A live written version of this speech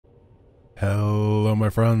Hello my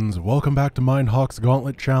friends, welcome back to MindHawk's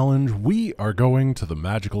Gauntlet Challenge. We are going to the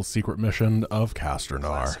magical secret mission of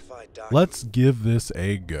Casternar. Let's give this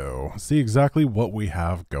a go, see exactly what we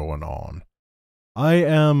have going on. I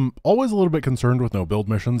am always a little bit concerned with no build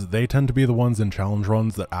missions. They tend to be the ones in challenge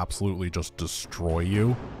runs that absolutely just destroy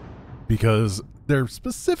you, because they're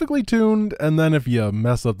specifically tuned, and then if you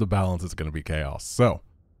mess up the balance, it's going to be chaos. So,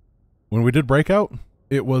 when we did Breakout,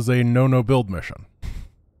 it was a no build mission,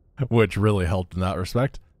 which really helped in that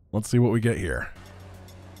respect. Let's see what we get here.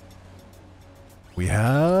 We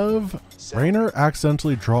have Raynor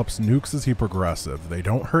accidentally drops nukes as he progressive. They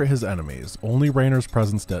don't hurt his enemies. Only Raynor's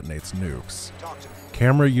presence detonates nukes.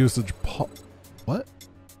 Camera usage what?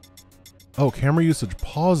 Oh, camera usage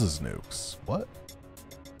pauses nukes. What?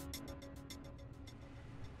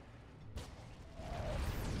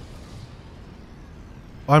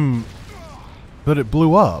 But it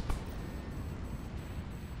blew up.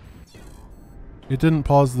 It didn't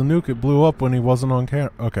pause the nuke, it blew up when he wasn't on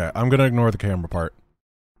camera. Okay, I'm gonna ignore the camera part.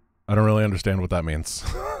 I don't really understand what that means.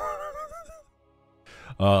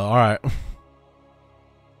 Alright.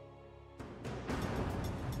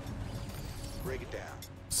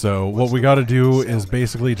 So what we gotta do is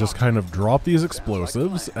basically just kind of drop these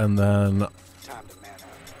explosives and then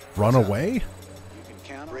run away.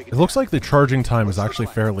 It looks like the charging time is actually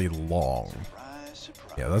fairly long.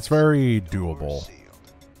 Yeah, that's very doable.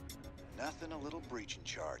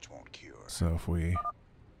 So if we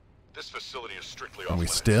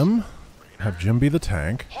stim, have Jim be the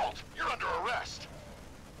tank. Halt! You're under arrest.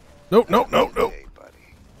 No.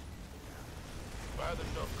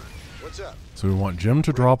 What's up? So we want Jim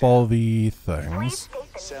to drop all the things.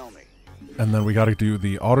 And then we gotta do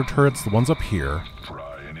the auto turrets, the ones up here.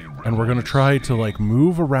 And we're gonna try to like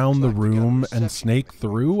move around the room and snake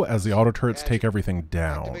through as the auto turrets take everything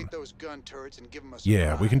down.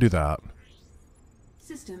 Yeah, we can do that.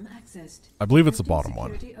 System accessed. I believe it's the bottom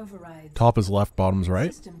one. Top is left, bottom's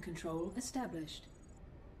right. System control established.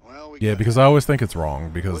 Yeah, because I always think it's wrong,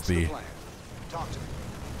 because it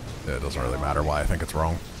doesn't really matter why I think it's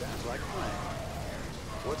wrong. Sounds like a plan.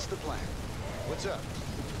 What's the plan? What's up?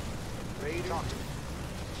 Ready to talk to me.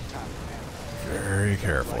 Very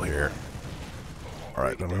careful here.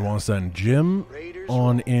 Alright, then we want to send Jim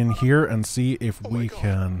on in here and see if we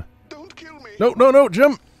can... Don't kill me. No,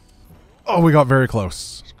 Jim! Oh, we got very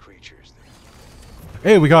close.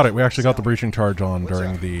 Hey, we got it. We actually got the breaching charge on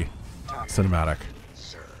during the cinematic.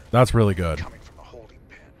 That's really good.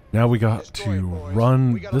 Now we got to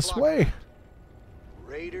run this way.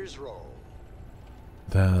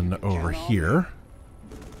 Then over here.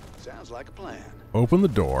 Sounds like a plan. Open the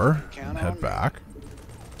door and head back.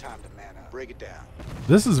 Time to man up. Break it down.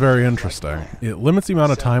 This is very interesting. It limits the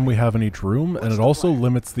amount of time we have in each room, and it also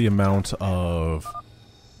limits the amount of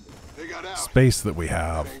space that we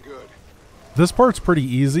have. This part's pretty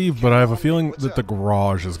easy, but I have a feeling that the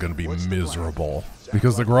garage is going to be miserable,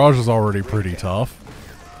 because the garage is already pretty tough,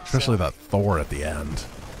 especially that Thor at the end.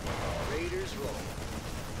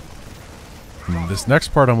 This next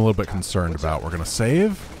part I'm a little bit concerned about. We're going to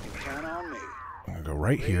save. I'm going to go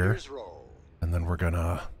right here, and then we're going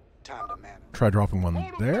to try dropping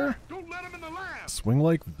one there. Swing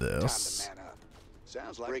like this.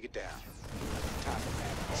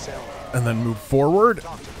 And then move forward.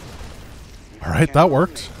 Alright, that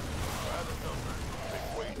worked.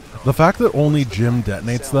 The fact that only Jim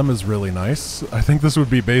detonates them is really nice. I think this would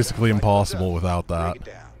be basically impossible without that.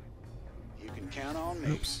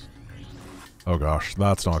 Oops. Oh gosh,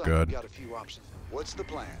 that's not good.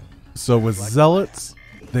 So with Zealots,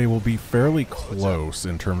 they will be fairly close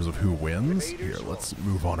in terms of who wins. Here, let's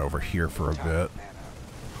move on over here for a bit.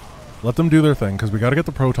 Let them do their thing, because we got to get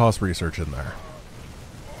the Protoss research in there.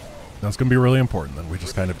 That's going to be really important. Then we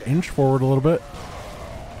just kind of inch forward a little bit.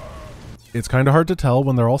 It's kind of hard to tell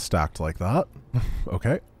when they're all stacked like that.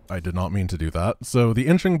 Okay, I did not mean to do that. So the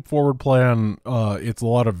inching forward plan, it's a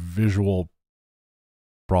lot of visual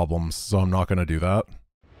problems, so I'm not going to do that.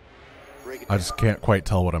 I just can't quite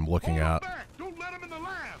tell what I'm looking at. Don't let him in the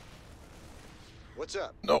lab. What's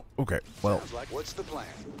up? No, okay, well. What's the plan?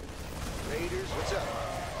 Raiders, what's up?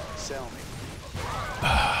 Sell me.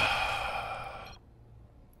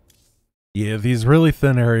 Yeah, these really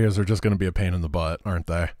thin areas are just going to be a pain in the butt, aren't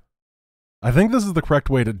they? I think this is the correct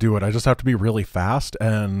way to do it. I just have to be really fast,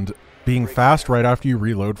 and being fast right after you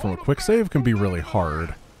reload from a quick save can be really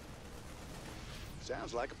hard.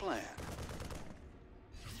 Sounds like a plan.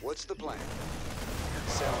 What's the plan?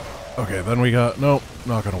 Sell me. Okay, then we got... Nope,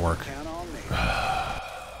 not going to work. Count on me.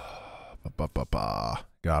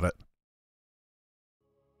 Got it.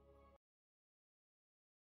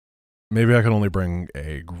 Maybe I can only bring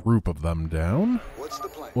a group of them down. What's the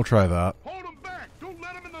plan? We'll try that. Hold him back. Don't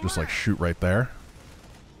let him in the Just like lab. shoot right there.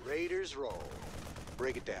 Raiders roll.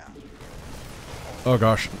 Break it down. Oh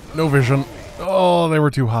gosh, no vision. Oh, they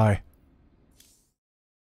were too high.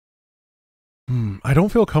 I don't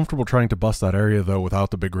feel comfortable trying to bust that area though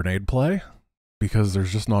without the big grenade play, because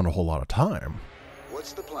there's just not a whole lot of time.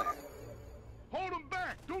 What's the plan? Hold him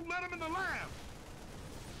back. Don't let him in the lab.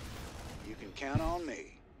 You can count on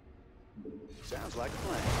me. Sounds like a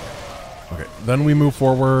plan. Okay, then we move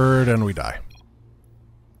forward and we die.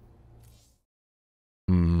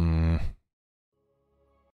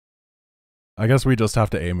 I guess we just have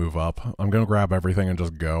to A move up. I'm gonna grab everything and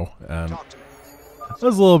just go, and Talk to me. that's a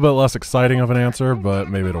little bit less exciting of an answer, but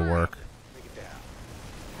maybe it'll work. Break it down.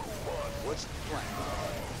 What's the plan?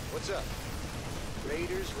 What's up?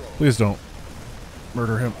 Raiders roll. Please don't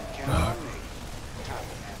murder him. Count on me.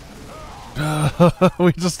 Top man.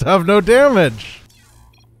 We just have no damage.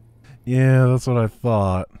 Yeah, that's what I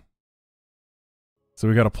thought. So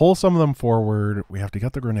we got to pull some of them forward. We have to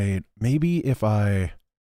get the grenade. Maybe if I...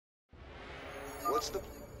 What's the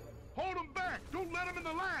Hold him back. Don't let him in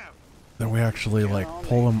the lab. Then we actually like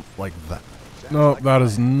pull them like that. No, that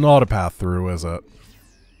is not a path through, is it?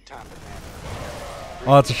 top man?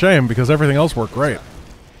 Oh, it's a shame because everything else worked great.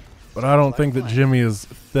 But I don't think that Jimmy is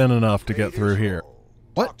thin enough to get through here.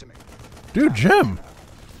 What? Talk to me. Dude, Jim!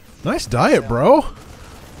 Nice diet, bro!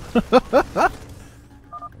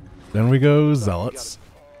 Then we go Zealots.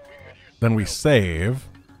 Then we save.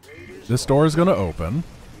 This door is going to open.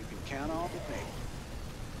 You can count on with me.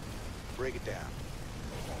 Break it down.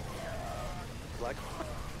 Like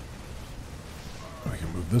We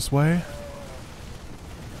can move this way.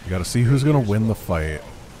 You got to see who's going to win the fight.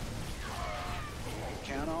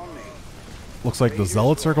 count on me. Looks like the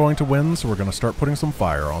Zealots are going to win, so we're going to start putting some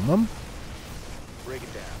fire on them. Break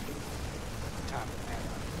it down. Top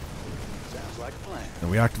man. Sounds like a plan. And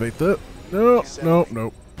we activate the... No, no,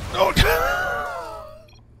 no. Oh,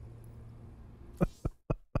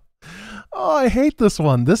 oh, I hate this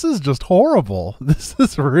one. This is just horrible. This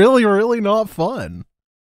is really, really not fun.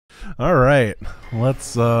 All right,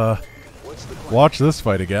 let's What's the plan? watch this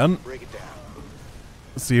fight again. Break it down.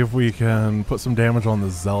 See if we can put some damage on the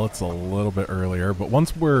Zealots a little bit earlier. But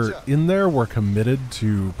once we're in there, we're committed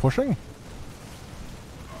to pushing.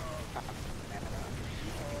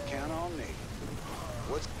 Count on me.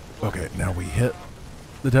 What's Okay, now we hit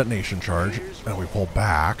the detonation charge, and we pull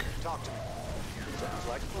back. talk to me? Sounds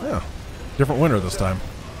like a plan. Yeah, different winner this time.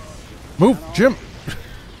 Move, Jim!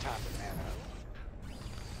 Top man up.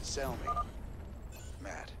 Sell me.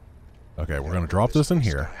 Matt. Okay, we're going to drop this in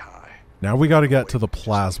here. Sky high. Now we got to get to the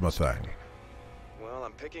plasma thing, Well,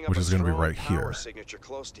 I'm picking up which a is going to be strong right power here. signature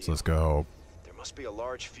close to So you. let's go There must be a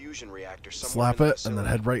large fusion reactor somewhere slap in the it and then facility.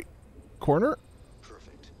 head right corner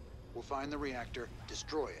Perfect. We'll find the reactor,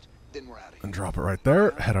 destroy it, then we're out of here. and drop it right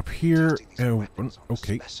there. Head up here. Testing these Oh, weapons on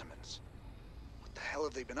okay, specimens. What the hell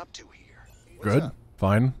have they been up to here? What's good, up?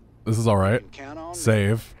 fine. This is all You right. can count on me.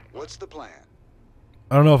 Save. What's the plan?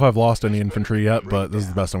 I don't know if I've lost any infantry yet, but this is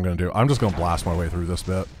the best I'm going to do. I'm just going to blast my way through this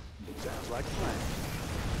bit. Sounds like a plan.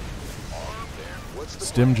 What's the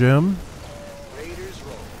Stim Jim. plan? Raiders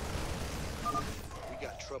roll. We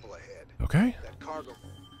got trouble ahead. Okay. That cargo.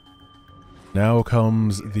 Now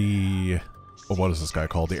comes the... Oh, what is this guy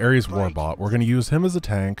called? The Ares Warbot. We're going to use him as a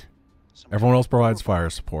tank. Everyone else provides fire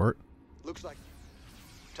support. Looks like.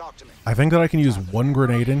 Talk to me. I think that I can use one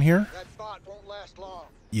grenade in here. That bot won't last long.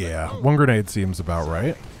 Yeah, one grenade seems about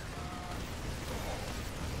right.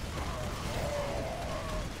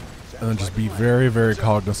 And then just be very, very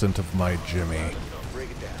cognizant of my Jimmy. Break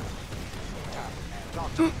it down.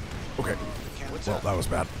 Talk to me. Okay, What's well, up? that was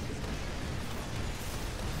bad.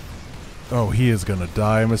 Oh, he is gonna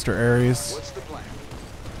die, Mr. Ares. What's the plan?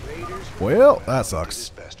 Raiders Well, that did his sucks.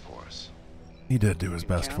 best for us. He did do his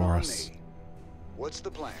best Count for on us. me. What's the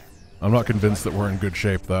plan? I'm not convinced that we're in good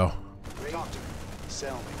shape, though. Talk to me.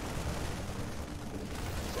 Sell me.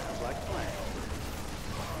 Sounds like a plan.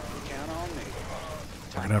 Count on me.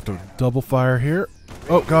 We're gonna have to double fire here.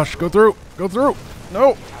 Oh gosh, go through! Go through!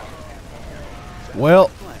 No! Well,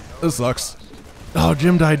 this sucks. Oh,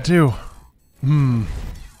 Jim died too.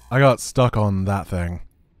 I got stuck on that thing.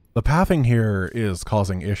 The pathing here is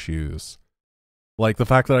causing issues. Like, the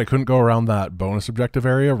fact that I couldn't go around that bonus objective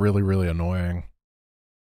area, really, really annoying.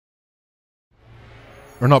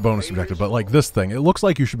 Or not bonus objective, but like this thing. It looks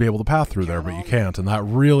like you should be able to path through there, but you can't, and that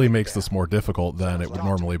really makes this more difficult than it would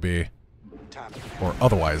normally be. Top man. Or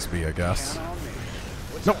otherwise be, I guess. Count on me.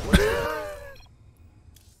 What's Nope.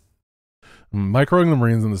 Microing the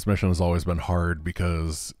Marines in this mission has always been hard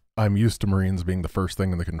because I'm used to Marines being the first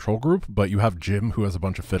thing in the control group, but you have Jim who has a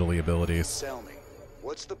bunch of fiddly abilities. Sell me.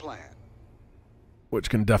 What's the plan? Which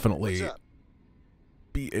can definitely What's up?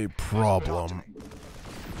 be a Talk to problem. me.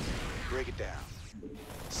 Break it down.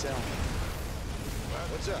 Sell me.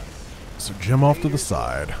 What's up? So Jim off to the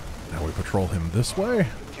side. Now we patrol him this way.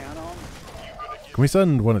 Count on me. Can we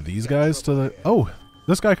send one of these guys to the... Oh,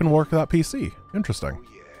 this guy can work that PC. Interesting. Oh,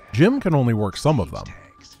 yeah. Jim can only work some of them.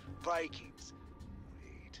 Tanks. Vikings.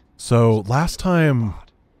 Wait. So last time,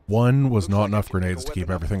 one was not enough grenades to keep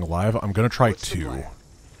everything alive. I'm going to try What's the 2. plan?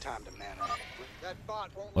 Time to man up. That bot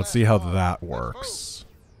won't Let's last see how long. that Let's works.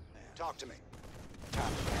 move. Talk to me. Time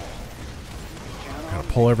to man up. Count on Gotta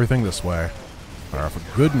me. pull everything this way. Fire off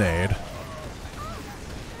a good nade.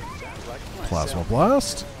 Sounds like a plan. Plasma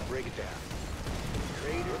blast. Break it down.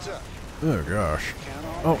 Trade. What's up? Oh gosh. Count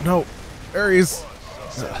on Oh no. Ares.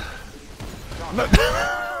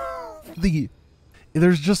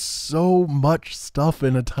 There's just so much stuff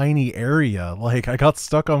in a tiny area. Like, I got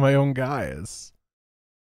stuck on my own guys.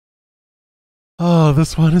 Oh,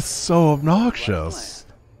 this one is so obnoxious.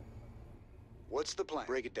 What's the plan?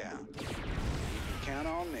 Break it down. You can count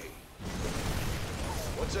on me.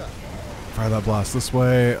 What's up? Fire that blast this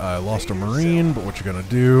way. I lost a Marine, but what you gonna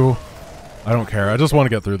do? I don't care. I just want to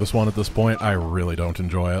get through this one at this point. I really don't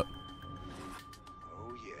enjoy it.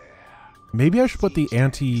 Oh yeah. Maybe I should put the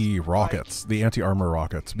anti-rockets, the anti-armor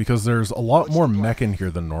rockets, because there's a lot more mech in here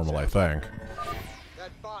than normal, I think. That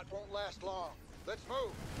bot won't last long. Let's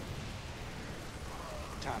move.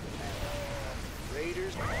 Time to man up.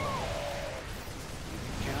 Raiders. You can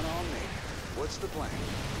count on me. What's the plan?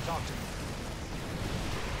 Talk to me.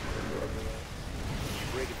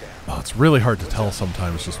 Break it down. Oh, it's really hard to tell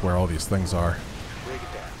sometimes just where all these things are. Break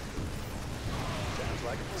it down. Sounds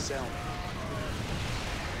like a sell me.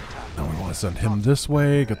 Now we want to send him this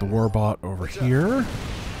way, get the warbot over here,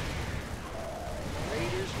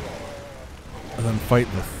 Raiders roll. and then fight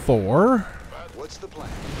the Thor. What's the plan?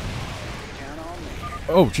 Count on me.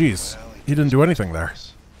 Oh, jeez. He didn't do anything there.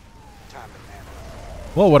 Time to man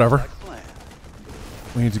up. Well, whatever. Like plan.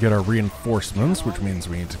 We need to get our reinforcements, which means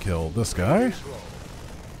we need to kill this guy. Raiders roll.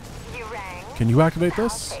 Can you activate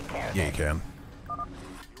this? Yeah, you can.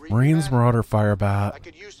 Marines, Marauder, Firebat. I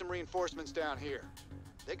could use some reinforcements down here.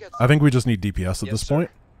 They got I think we just need DPS at Yes, this sir.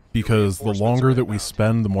 point, because the Reinforcements longer are that we inbound.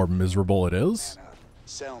 spend, the more miserable it is.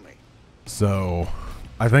 Sell me. So,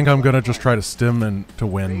 I think I'm gonna just try to stim and to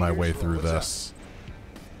win my way through this.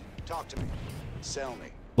 Talk to me. Sell me.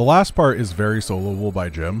 The last part is very soloable by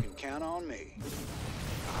Jim, You can count on me.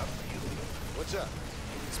 What's up?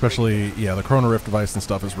 especially, yeah, the Chrono Rift device and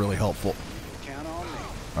stuff is really helpful. You can count on me.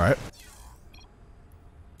 Alright.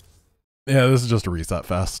 Yeah, this is just a reset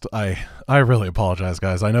fest. I really apologize,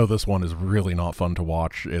 guys. I know this one is really not fun to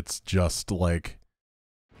watch. It's just, like...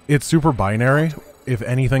 It's super binary. If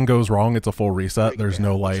anything goes wrong, it's a full reset. There's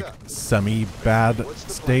no, like, semi-bad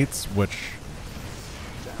states, which...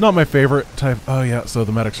 Not my favorite type... Oh, yeah, so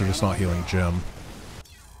the medics are just not healing Jim.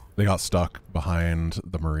 They got stuck behind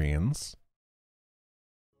the Marines.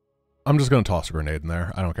 I'm just going to toss a grenade in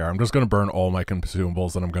there. I don't care. I'm just going to burn all my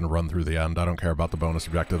consumables and I'm going to run through the end. I don't care about the bonus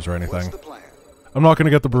objectives or What's anything. the plan? I'm not going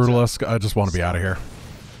to get the Brutalisk. I just want to be out of here.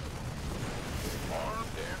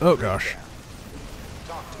 Oh, gosh.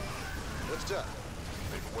 Talk to me. What's up?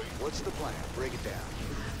 What's the plan? Break it down.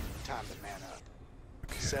 Time to man up.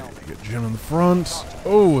 Sell me. Get Jim in the front.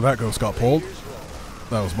 Oh, that ghost got pulled. Raiders roll.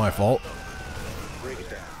 That was my fault. Break it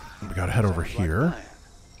down. We got to head over Sounds like a here. plan.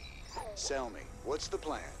 Sell me. What's the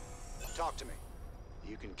plan? Talk to me.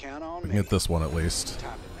 You can count on We me. can get this one at least.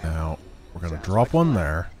 Time to man Now, up. we're going to Sounds drop like a one plan.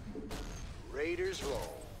 there. Raiders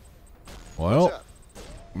roll. Well, What's up?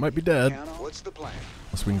 might be dead. Count on. What's the plan?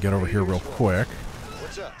 Unless we can get over here real quick.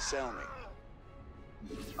 What's up? Sell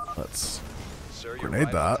me. Let's Sir, you're Grenade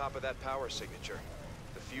right that. on top of that power signature.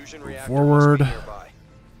 The fusion reactor forward. must be nearby.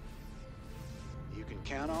 You can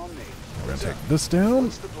count on me. We're going What's to take up? this down.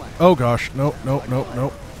 What's the plan? Oh, gosh. No, no, no,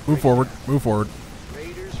 no. Move forward. Move forward.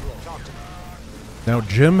 Raiders roll. Talk to me. Now,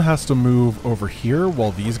 Jim has to move over here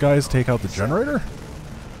while these guys take out the generator.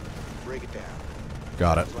 Break it down.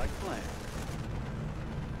 Got it. Sounds like a plan.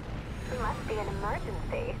 Must be an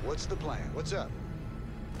emergency. What's the plan? What's up?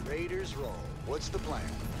 Raiders roll. What's the plan?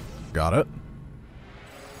 Got it.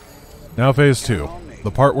 Now phase 2.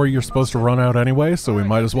 The part where you're supposed to run out anyway, so we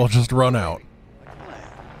might as well just run out.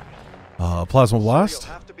 Plasma Blast.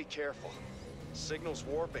 You'll have to be careful. Signal's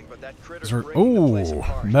warping, but that critter's Is there, breaking the place ooh,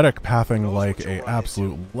 apart. medic pathing Knows like what you'll a run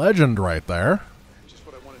absolute into. legend right there. Just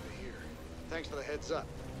what I wanted to hear. Thanks for the heads up.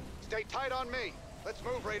 Stay tight on me. Let's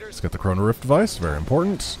move, Raiders. Let's get the Chrono Rift device, very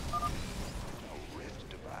important. Rift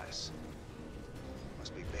device.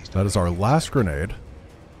 Must be based That is our last grenade.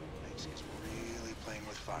 Makes us really playing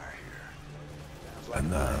with fire here.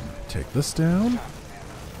 And then take this down.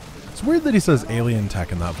 It's weird that he says alien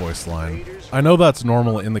tech in that voice line. I know that's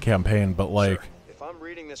normal in the campaign, but like, If I'm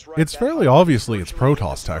reading this right, it's fairly obviously it's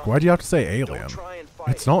Protoss tech. Why'd you have to say alien?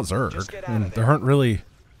 It's not Zerg. And there aren't really...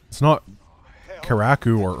 It's not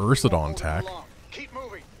Karaku or Ursidon tech. Keep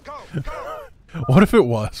moving. Go. Go. What if it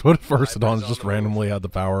was? What if Ursidon just randomly had the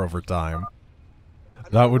power over time?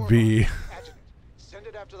 That would be Adjutant, send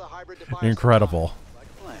it after the hybrid defiance incredible. like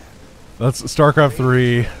a plan. That's StarCraft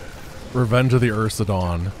 3, Revenge of the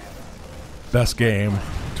Ursidon. Best game,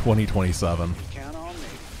 2027. Count on me.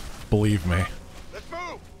 Believe me. Let's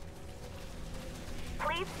move.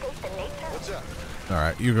 Please state the nature. What's up?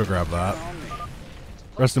 Alright, you go grab that. On me.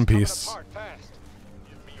 Rest in peace. Apart fast.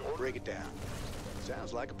 Break it down.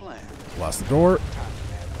 Sounds like a plan. Blast the door.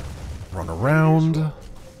 Run around. You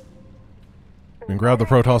can grab the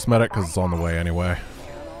Protoss medic because it's on the way anyway.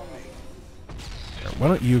 Count on me. Here, why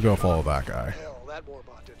don't you go follow that guy? Hell, that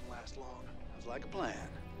warbot didn't last long. Sounds like a plan.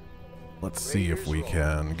 Let's see if we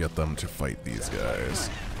can get them to fight these guys.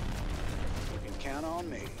 You can count on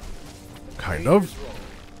me. Kind of.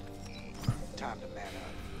 Time to man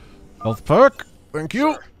up. Health pack. Thank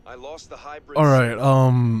you. I lost the hybrid. Alright,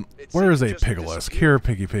 where is a Just Pigalisk? disappeared. Here,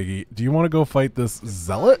 Piggy Piggy. Do you want to go fight this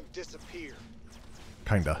Zealot? Disappear.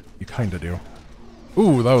 Kinda. You kinda do.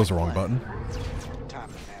 Ooh, that was the wrong button. Time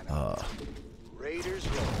to man up. Raiders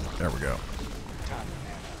roll. There we go. Time to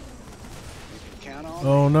man up. You can count on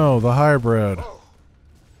Oh no, the hybrid. me.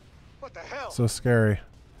 What the hell? So scary.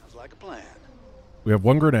 Sounds like a plan. We have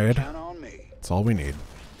one grenade. Count on me. That's all we need.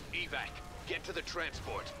 Evac, get to the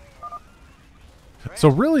transport. So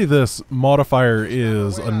really this modifier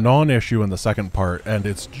is a non-issue in the second part, and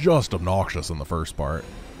it's just obnoxious in the first part.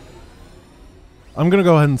 I'm going to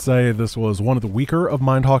go ahead and say this was one of the weaker of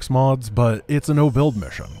MindHawk's mods, but it's a no-build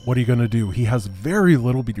mission. What are you going to do? He has very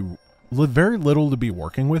little to be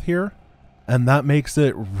working with here, and that makes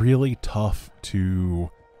it really tough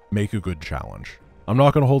to make a good challenge. I'm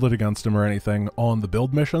not going to hold it against him or anything. On the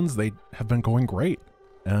build missions, they have been going great.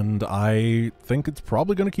 And I think it's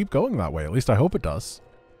probably going to keep going that way. At least I hope it does.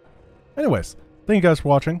 Anyways, thank you guys for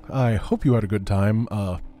watching. I hope you had a good time.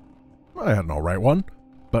 I had an alright one.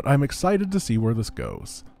 But I'm excited to see where this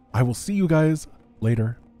goes. I will see you guys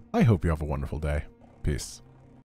later. I hope you have a wonderful day. Peace.